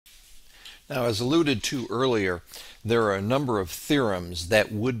Now, as alluded to earlier, there are a number of theorems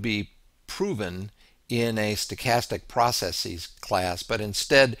that would be proven in a stochastic processes class, but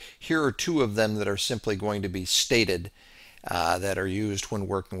instead here are two of them that are simply going to be stated that are used when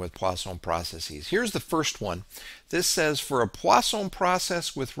working with Poisson processes. Here's the first one. This says for a Poisson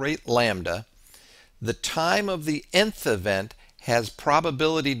process with rate lambda, the time of the nth event has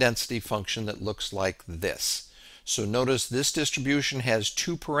probability density function that looks like this. So notice this distribution has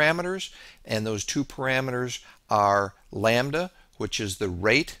two parameters, and those two parameters are lambda, which is the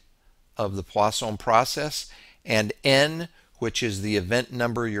rate of the Poisson process, and n, which is the event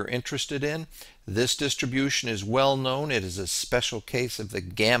number you're interested in. This distribution is well known. It is a special case of the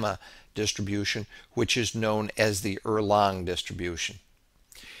gamma distribution, which is known as the Erlang distribution.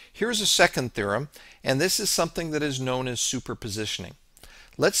 Here's a second theorem, and this is something that is known as superpositioning.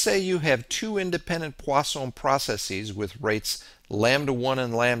 Let's say you have two independent Poisson processes with rates lambda 1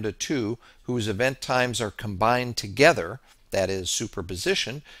 and lambda 2 whose event times are combined together, that is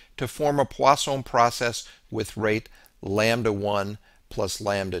superposition, to form a Poisson process with rate lambda 1 plus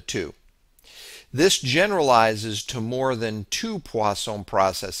lambda 2. This generalizes to more than two Poisson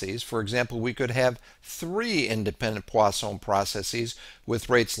processes. For example, we could have three independent Poisson processes with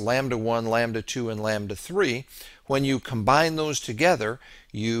rates lambda 1, lambda 2, and lambda 3. When you combine those together,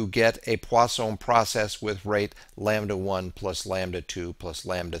 you get a Poisson process with rate lambda 1 plus lambda 2 plus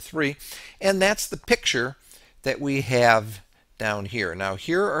lambda 3. And that's the picture that we have down here. Now,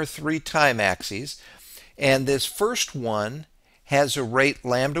 here are three time axes, and this first one has a rate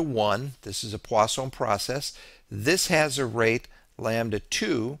lambda 1. This is a Poisson process. This has a rate lambda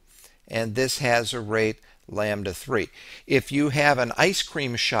 2, and this has a rate lambda 3. If you have an ice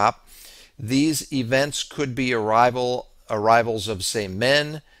cream shop, these events could be arrivals of, say,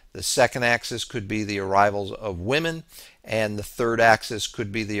 men. The second axis could be the arrivals of women, and the third axis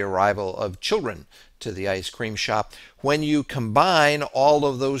could be the arrival of children to the ice cream shop. When you combine all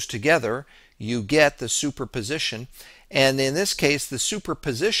of those together, you get the superposition. And in this case, the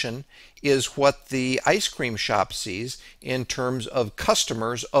superposition is what the ice cream shop sees in terms of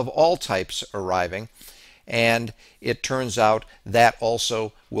customers of all types arriving. And it turns out that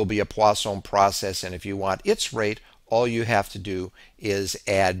also will be a Poisson process. And if you want its rate, all you have to do is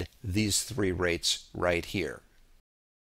add these three rates right here.